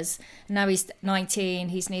carers. Now he's 19.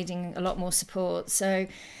 He's needing a lot more support. So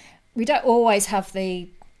we don't always have the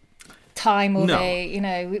time or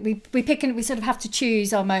we pick and we sort of have to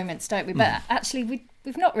choose our moments, don't we? But actually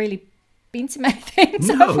we've not really been to many things.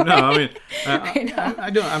 No. I mean, I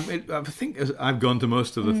don't. I think I've gone to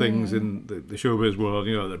most of the things in the showbiz world.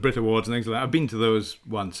 The Brit Awards and things like that. I've been to those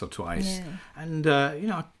once or twice, and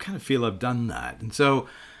I kind of feel I've done that. And so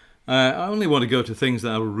I only want to go to things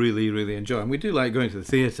that I really, really enjoy. And we do like going to the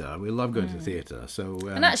theatre. We love going to the theatre. So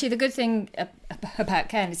and actually, the good thing about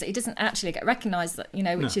Ken is that he doesn't actually get recognised.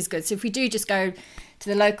 Which is good. So if we do just go to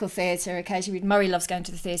the local theatre occasionally, Murray loves going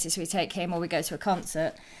to the theatre, so we take him, or we go to a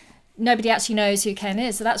concert. Nobody actually knows who Ken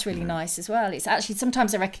is, so that's really nice as well. It's actually,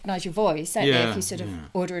 sometimes I recognise your voice, don't they, if you sort of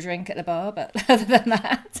order a drink at the bar, but other than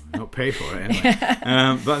that... Not pay for it, anyway.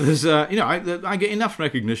 But there's, I get enough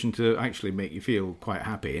recognition to actually make you feel quite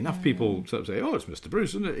happy. Enough people sort of say, oh, it's Mr.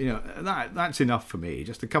 Bruce, isn't it? That's enough for me.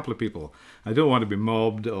 Just a couple of people. I don't want to be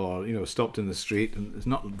mobbed or, stopped in the street, and it's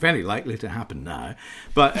not very likely to happen now.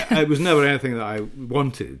 But it was never anything that I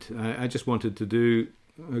wanted. I just wanted to do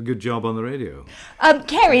a good job on the radio.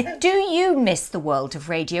 Kerrith, do you miss the world of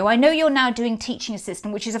radio? I know you're now doing teaching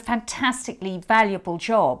assistant, which is a fantastically valuable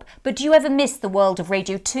job, but do you ever miss the world of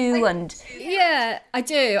Radio 2? Yeah, I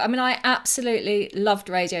do. I mean, I absolutely loved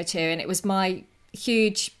Radio 2, and it was my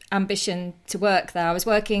huge ambition to work there. I was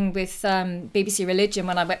working with BBC Religion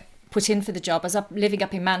when I put in for the job. I was living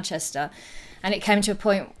up in Manchester, and it came to a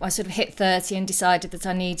point where I sort of hit 30 and decided that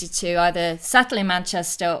I needed to either settle in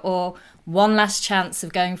Manchester or one last chance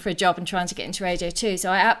of going for a job and trying to get into Radio 2.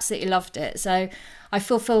 So I absolutely loved it. So I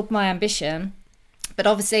fulfilled my ambition. But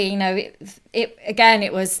obviously,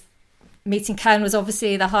 it was meeting Ken was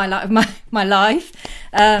obviously the highlight of my life.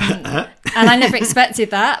 And I never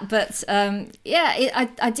expected that. But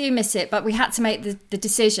I do miss it. But we had to make the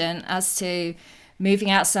decision as to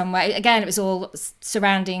moving out somewhere. Again, it was all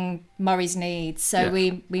surrounding Murray's needs. So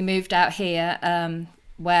we moved out here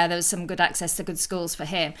where there was some good access to good schools for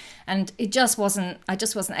him. And I just wasn't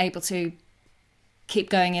able to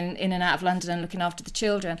keep going in and out of London and looking after the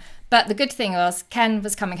children. But the good thing was Ken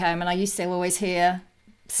was coming home, and I used to always hear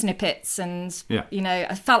snippets, and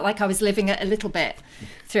I felt like I was living it a little bit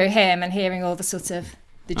through him and hearing all the sort of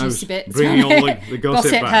the juicy bits, bringing all the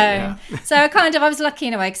gossip back, home. So I was lucky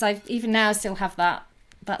in a way, because I even now still have that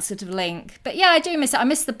sort of link. But yeah, I do miss it. I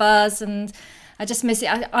miss the buzz, and I just miss it.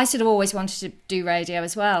 I sort of always wanted to do radio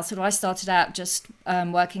as well. So I started out just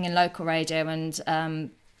working in local radio and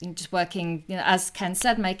just working, as Ken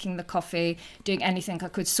said, making the coffee, doing anything I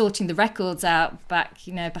could, sorting the records out back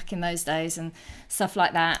in those days and stuff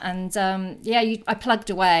like that. And I plugged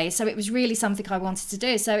away. So it was really something I wanted to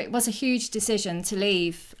do. So it was a huge decision to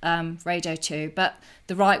leave Radio 2, but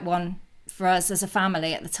the right one for us as a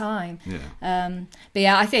family at the time. But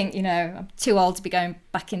I think I'm too old to be going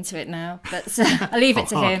back into it now, but I leave it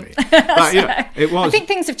to him. But, it was, I think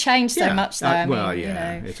things have changed so much though.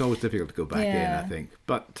 It's always difficult to go back in, I think.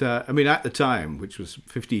 But at the time, which was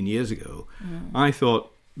 15 years ago, I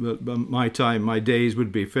thought my days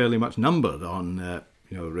would be fairly much numbered on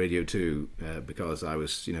Radio 2 because I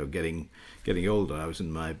was getting older. I was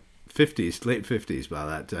in my 50s, late 50s by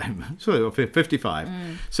that time. Sorry, 55.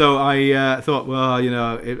 So I thought, well,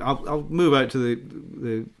 I'll move out to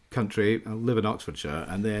the country. I'll live in Oxfordshire,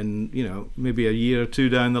 and then maybe a year or two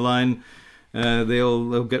down the line,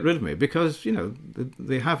 they'll get rid of me because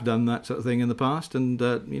they have done that sort of thing in the past, and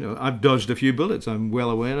I've dodged a few bullets. I'm well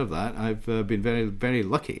aware of that. I've been very, very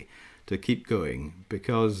lucky to keep going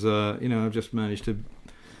because I've just managed to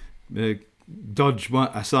dodge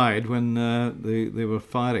aside when they were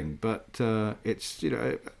firing. But it's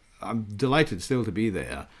I'm delighted still to be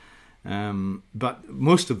there. But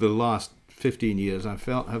most of the last 15 years I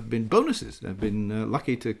felt have been bonuses. I've been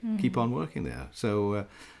lucky to keep on working there. So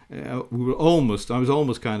I was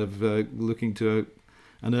almost kind of looking to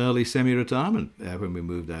an early semi-retirement when we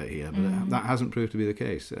moved out here, but that hasn't proved to be the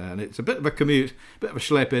case. And it's a bit of a commute, a bit of a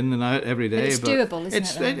schlep in and out every day. But it's doable,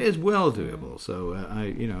 isn't it? It is well doable. So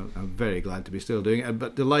I'm very glad to be still doing it,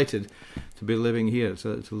 but delighted to be living here.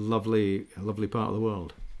 So it's a lovely part of the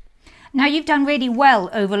world. Now, you've done really well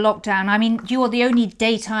over lockdown. I mean, you're the only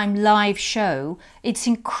daytime live show. It's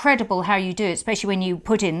incredible how you do it, especially when you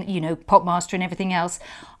put in, Popmaster and everything else.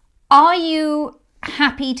 Are you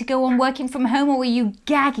happy to go on working from home, or are you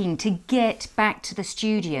gagging to get back to the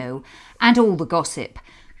studio and all the gossip?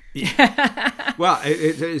 Yeah. Well,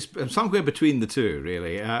 it's somewhere between the two,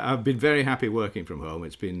 really. I've been very happy working from home.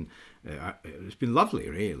 It's been lovely,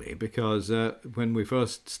 really, because when we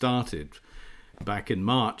first started back in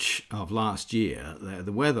March of last year,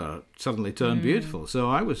 the weather suddenly turned beautiful. So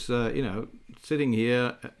I was, sitting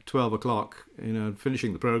here at 12 o'clock,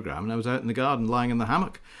 finishing the programme, and I was out in the garden lying in the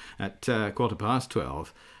hammock at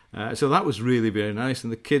 12:15. So that was really very nice,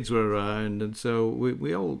 and the kids were around, and so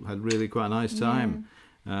we all had really quite a nice time.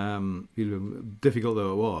 Difficult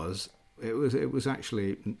though it was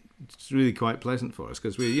actually it's really quite pleasant for us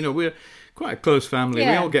because we're quite a close family.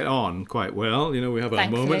 Yeah. We all get on quite well. We have our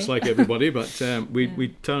Thankfully. moments like everybody, but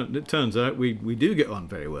it turns out we do get on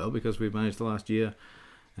very well because we've managed the last year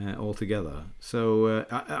all together. So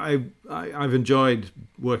I've enjoyed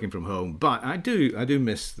working from home, but I do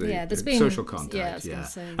miss the social contact.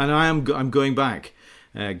 And I'm going back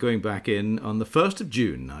in on the 1st of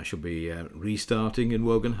June. I shall be restarting in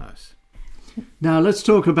Wogan House. Now let's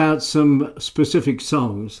talk about some specific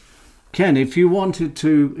songs. Ken, if you wanted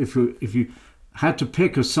to, if you had to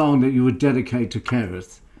pick a song that you would dedicate to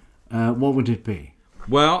Kerith, what would it be?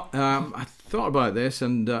 Well, I thought about this,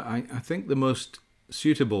 and I think the most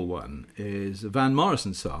suitable one is a Van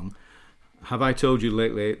Morrison song, Have I Told You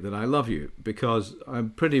Lately That I Love You? Because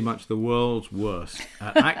I'm pretty much the world's worst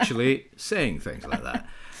at actually saying things like that.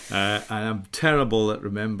 And I'm terrible at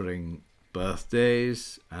remembering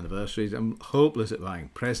birthdays, anniversaries. I'm hopeless at buying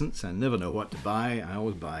presents. I never know what to buy. I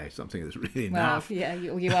always buy something that's really naff. Yeah,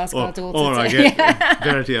 you ask our daughter. Or I get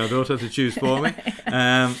Verity, our daughter, to choose for me.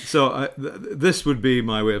 So this would be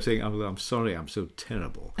my way of saying, I'm sorry, I'm so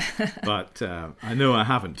terrible. But I know I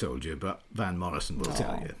haven't told you, but Van Morrison will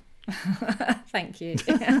tell you. Thank you.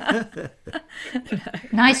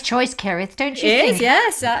 Nice choice, Kerith, don't you It think? is,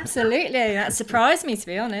 yes, absolutely. That surprised me, to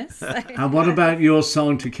be honest. And what about your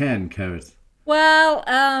song to Ken, Kerith? Well,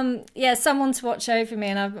 Someone to Watch Over Me,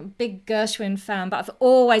 and I'm a big Gershwin fan, but I've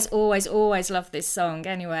always loved this song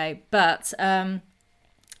anyway. But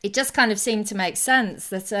it just kind of seemed to make sense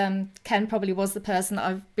that Ken probably was the person that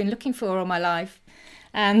I've been looking for all my life.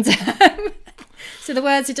 And so the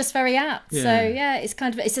words are just very apt. Yeah. So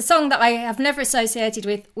it's a song that I have never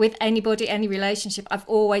associated with anybody, any relationship. I've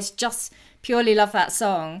always just purely loved that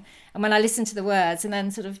song. And when I listened to the words, and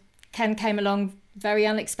then sort of Ken came along very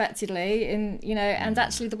unexpectedly, and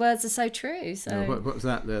actually the words are so true. So what's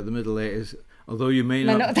that there? The middle eight is, although you may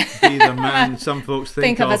not be the man some folks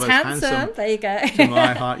think of as handsome, there you go. To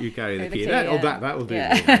my heart you carry the key. That will do. Yeah.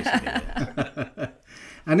 Really nicely,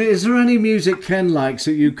 And is there any music Ken likes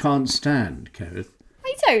that you can't stand, Kerith?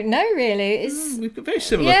 I don't know really. We've got very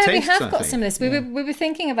similar tastes. We have got similar. We were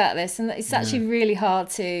thinking about this, and it's actually really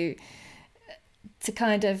hard to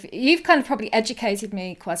kind of. You've kind of probably educated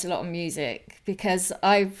me quite a lot on music, because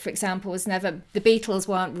I, for example, was never. The Beatles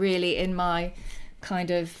weren't really in my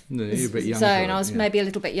kind of you're a bit young zone. for it, I was maybe a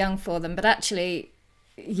little bit young for them, but actually.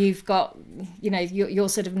 You've got, your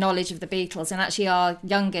sort of knowledge of the Beatles, and actually our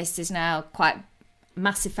youngest is now quite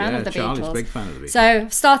massive fan of the Charlie's Beatles. Big fan of the Beatles. So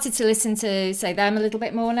I've started to listen to, say, them a little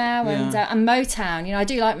bit more now, and Motown. I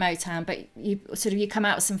do like Motown, but you come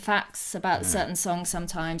out with some facts about certain songs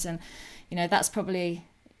sometimes, and that's probably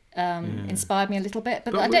inspired me a little bit.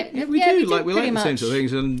 But I we don't. do we like pretty the same much. sort of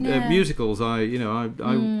things, and Yeah. musicals. I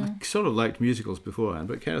sort of liked musicals beforehand,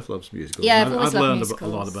 but Kenneth loves musicals. Yeah, And I've always loved learned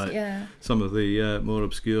musicals. a lot about Yeah. some of the more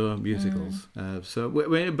obscure musicals.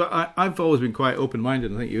 But I've always been quite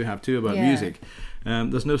open-minded, and I think you have too, about Yeah. music.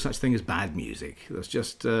 There's no such thing as bad music. There's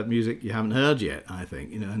just music you haven't heard yet, I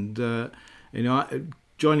think.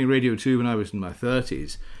 Joining Radio 2 when I was in my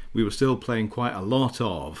 30s, we were still playing quite a lot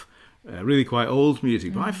of really quite old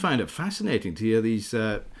music. But I found it fascinating to hear these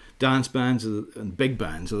dance bands and big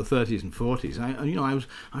bands of the 30s and 40s. I was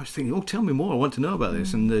thinking, tell me more. I want to know about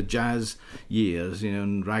this. And the jazz years,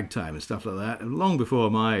 and ragtime and stuff like that, long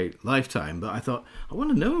before my lifetime. But I thought, I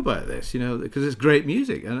want to know about this, because it's great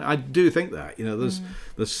music. And I do think that,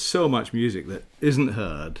 there's so much music that isn't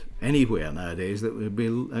heard anywhere nowadays that would be,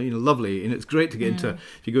 lovely. And it's great to get into,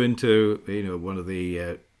 if you go into, one of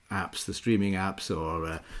the apps, the streaming apps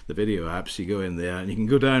or the video apps, you go in there and you can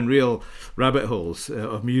go down real rabbit holes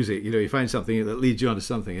of music. You find something that leads you on to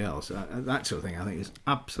something else. That sort of thing I think is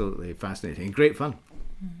absolutely fascinating and great fun.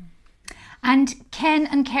 And Ken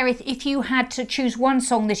and Kerith, if you had to choose one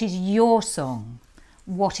song that is your song,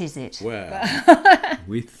 what is it? Well,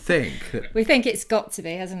 we think it's got to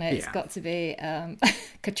be, hasn't it? It's got to be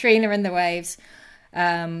Katrina and the Waves.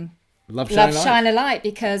 Love Shine a Light,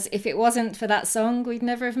 because if it wasn't for that song, we'd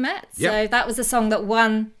never have met. Yep. So that was the song that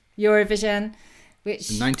won Eurovision,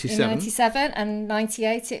 which in 97 and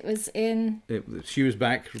 98 it was in. She was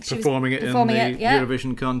back performing it in the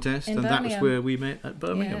Eurovision contest, and that was where we met at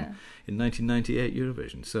Birmingham in 1998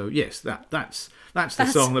 Eurovision. So yes, that's the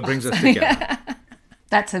song that brings us together.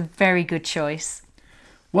 That's a very good choice.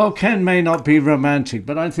 Well, Ken may not be romantic,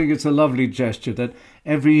 but I think it's a lovely gesture that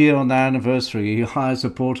every year on the anniversary he hires a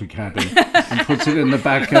porta cabin and puts it in the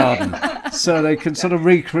back garden so they can sort of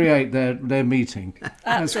recreate their meeting.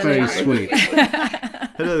 That's very sweet.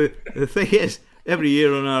 The thing is, every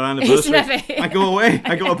year on our anniversary, I go away.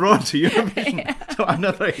 I go abroad to Eurovision, so I'm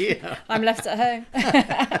never here. I'm left at home.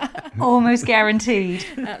 Almost guaranteed.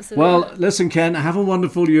 Absolutely. Well, listen, Ken, have a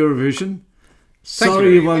wonderful Eurovision.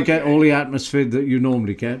 Sorry you won't get all the atmosphere that you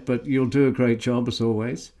normally get, but you'll do a great job as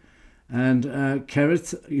always. And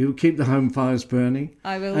Kerith, you keep the home fires burning.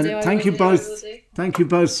 I will and do. Thank you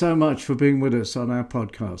both so much for being with us on our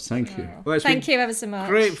podcast. Thank you. Well, thank you ever so much.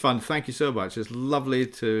 Great fun. Thank you so much. It's lovely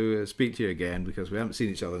to speak to you again because we haven't seen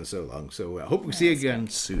each other in so long. So I hope we see you again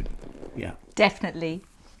soon. Yeah. Definitely.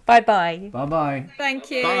 Bye-bye. Bye-bye. Thank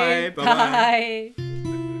you. Bye. Bye.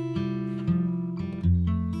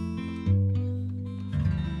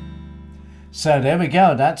 So there we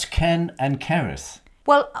go. That's Ken and Kerith.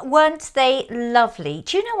 Well, weren't they lovely?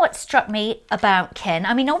 Do you know what struck me about Ken?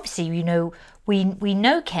 I mean, obviously, we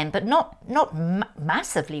know Ken, but not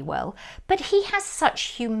massively well. But he has such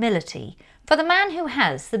humility. For the man who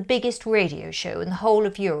has the biggest radio show in the whole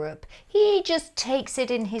of Europe, he just takes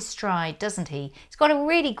it in his stride, doesn't he? He's got a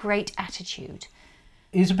really great attitude.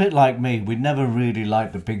 He's a bit like me. We never really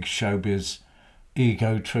liked the big showbiz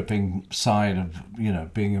ego-tripping side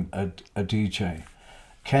of, being a DJ.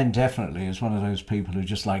 Ken definitely is one of those people who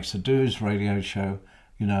just likes to do his radio show,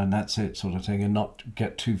 and that's it sort of thing, and not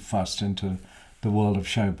get too fussed into the world of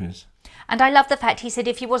showbiz. And I love the fact he said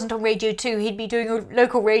if he wasn't on Radio 2, he'd be doing a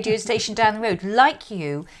local radio station down the road. Like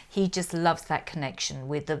you, he just loves that connection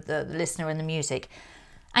with the listener and the music.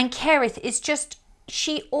 And Kerith is just...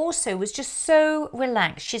 She also was just so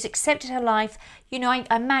relaxed. She's accepted her life. I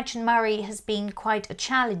imagine Murray has been quite a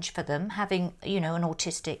challenge for them, having, an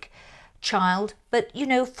autistic child. But,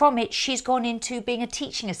 from it, she's gone into being a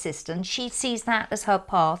teaching assistant. She sees that as her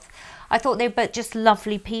path. I thought they were both just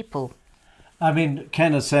lovely people. I mean,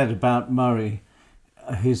 Ken has said about Murray,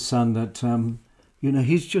 his son, that,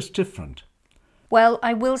 he's just different. Well,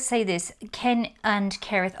 I will say this, Ken and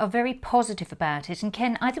Kerith are very positive about it. And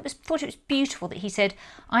Ken, I thought it was beautiful that he said,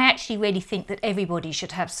 I actually really think that everybody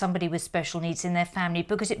should have somebody with special needs in their family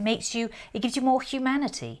because it gives you more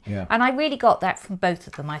humanity. Yeah. And I really got that from both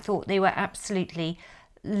of them. I thought they were absolutely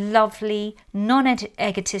lovely,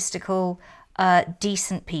 non-egotistical,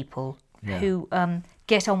 decent people who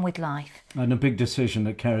get on with life. And a big decision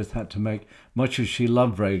that Kerith had to make. Much as she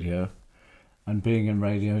loved radio and being in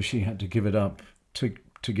radio, she had to give it up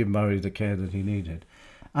to give Murray the care that he needed.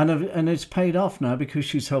 And it's paid off now because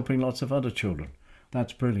she's helping lots of other children.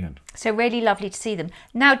 That's brilliant. So really lovely to see them.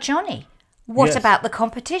 Now, Johnny, what about the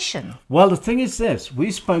competition? Well, the thing is this.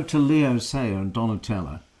 We spoke to Leo Sayer and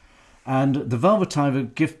Donatella, and the Velvet Tiger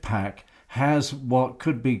gift pack has what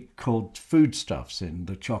could be called foodstuffs in,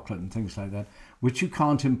 the chocolate and things like that, which you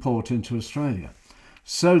can't import into Australia.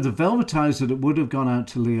 So the Velvetizer that would have gone out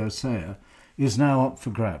to Leo Sayer is now up for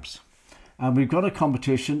grabs. And we've got a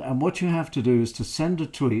competition, and what you have to do is to send a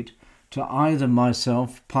tweet to either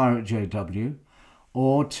myself, Pirate JW,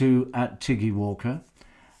 or to @TiggyWalker,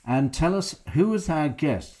 and tell us who is our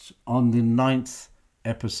guest on the 9th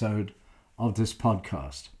episode of this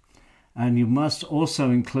podcast. And you must also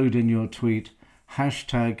include in your tweet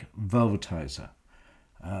 #Velvetizer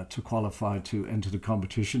to qualify to enter the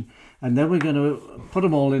competition. And then we're going to put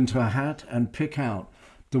them all into a hat and pick out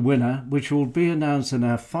the winner, which will be announced in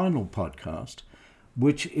our final podcast,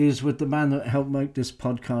 which is with the man that helped make this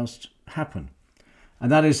podcast happen.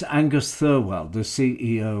 And that is Angus Thirlwell, the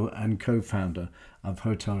CEO and co-founder of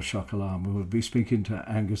Hotel Chocolat. And we will be speaking to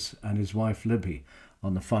Angus and his wife Libby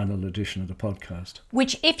on the final edition of the podcast.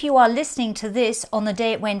 Which, if you are listening to this on the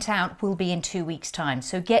day it went out, will be in 2 weeks' time.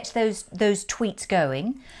 So get those tweets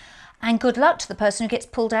going. And good luck to the person who gets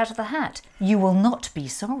pulled out of the hat. You will not be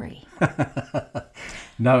sorry.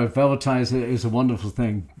 No, Velvetizer is a wonderful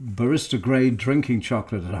thing. Barista-grade drinking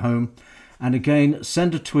chocolate at home. And again,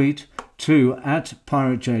 send a tweet to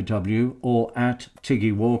 @PirateJW or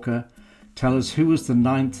 @TiggyWalker. Tell us who was the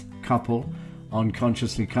 9th couple on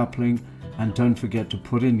Consciously Coupling. And don't forget to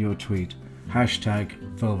put in your tweet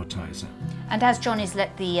 #Velvetizer. And as Johnny's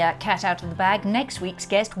let the cat out of the bag, next week's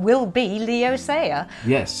guest will be Leo Sayer.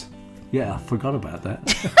 Yes. Yeah, I forgot about that.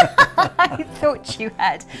 I thought you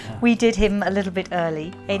had. We did him a little bit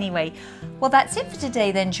early. Anyway, well, that's it for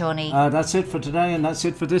today then, Johnny. That's it for today, and that's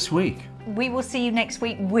it for this week. We will see you next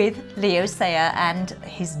week with Leo Sayer and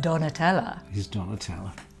his Donatella. His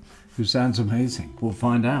Donatella, who sounds amazing. We'll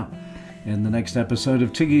find out in the next episode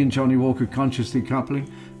of Tiggy and Johnny Walker Consciously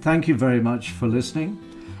Coupling. Thank you very much for listening.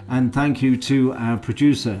 And thank you to our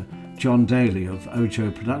producer, John Daly of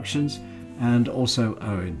Ojo Productions, and also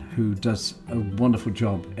Owen, who does a wonderful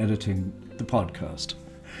job editing the podcast.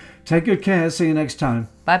 Take good care. See you next time.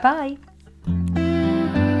 Bye-bye.